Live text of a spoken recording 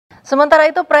Sementara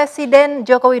itu, Presiden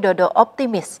Jokowi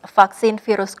optimis vaksin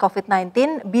virus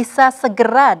COVID-19 bisa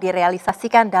segera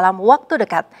direalisasikan dalam waktu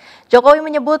dekat. Jokowi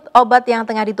menyebut obat yang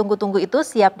tengah ditunggu-tunggu itu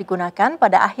siap digunakan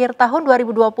pada akhir tahun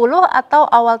 2020 atau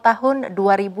awal tahun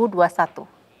 2021.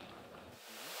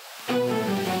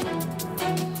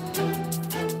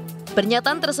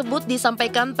 Pernyataan tersebut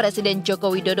disampaikan Presiden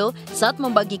Joko Widodo saat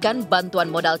membagikan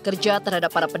bantuan modal kerja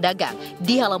terhadap para pedagang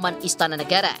di halaman Istana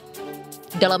Negara.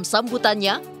 Dalam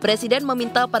sambutannya, Presiden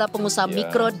meminta para pengusaha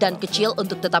mikro dan kecil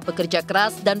untuk tetap bekerja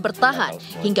keras dan bertahan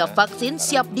hingga vaksin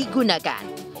siap digunakan.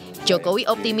 Jokowi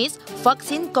optimis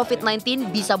vaksin COVID-19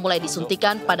 bisa mulai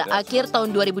disuntikan pada akhir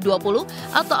tahun 2020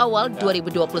 atau awal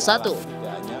 2021.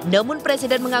 Namun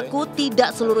Presiden mengaku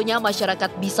tidak seluruhnya masyarakat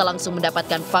bisa langsung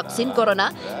mendapatkan vaksin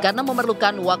corona karena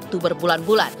memerlukan waktu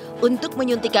berbulan-bulan untuk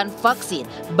menyuntikan vaksin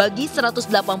bagi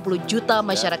 180 juta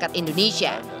masyarakat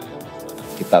Indonesia.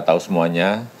 Kita tahu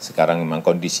semuanya, sekarang memang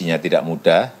kondisinya tidak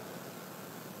mudah.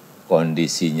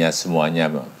 Kondisinya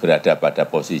semuanya berada pada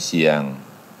posisi yang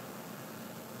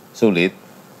sulit.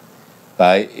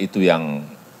 Baik itu yang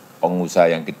pengusaha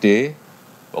yang gede,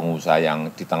 pengusaha yang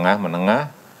di tengah,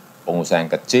 menengah, pengusaha yang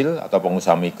kecil, atau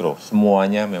pengusaha mikro.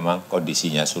 Semuanya memang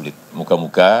kondisinya sulit.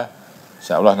 Moga-moga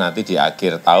insya Allah nanti di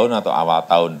akhir tahun atau awal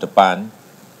tahun depan,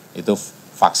 itu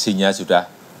vaksinnya sudah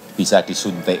bisa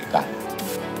disuntikkan.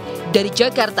 Dari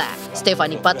Jakarta,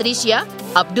 Stefani Patricia,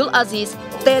 Abdul Aziz,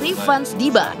 Terry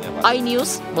Vansdiba,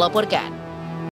 iNews melaporkan.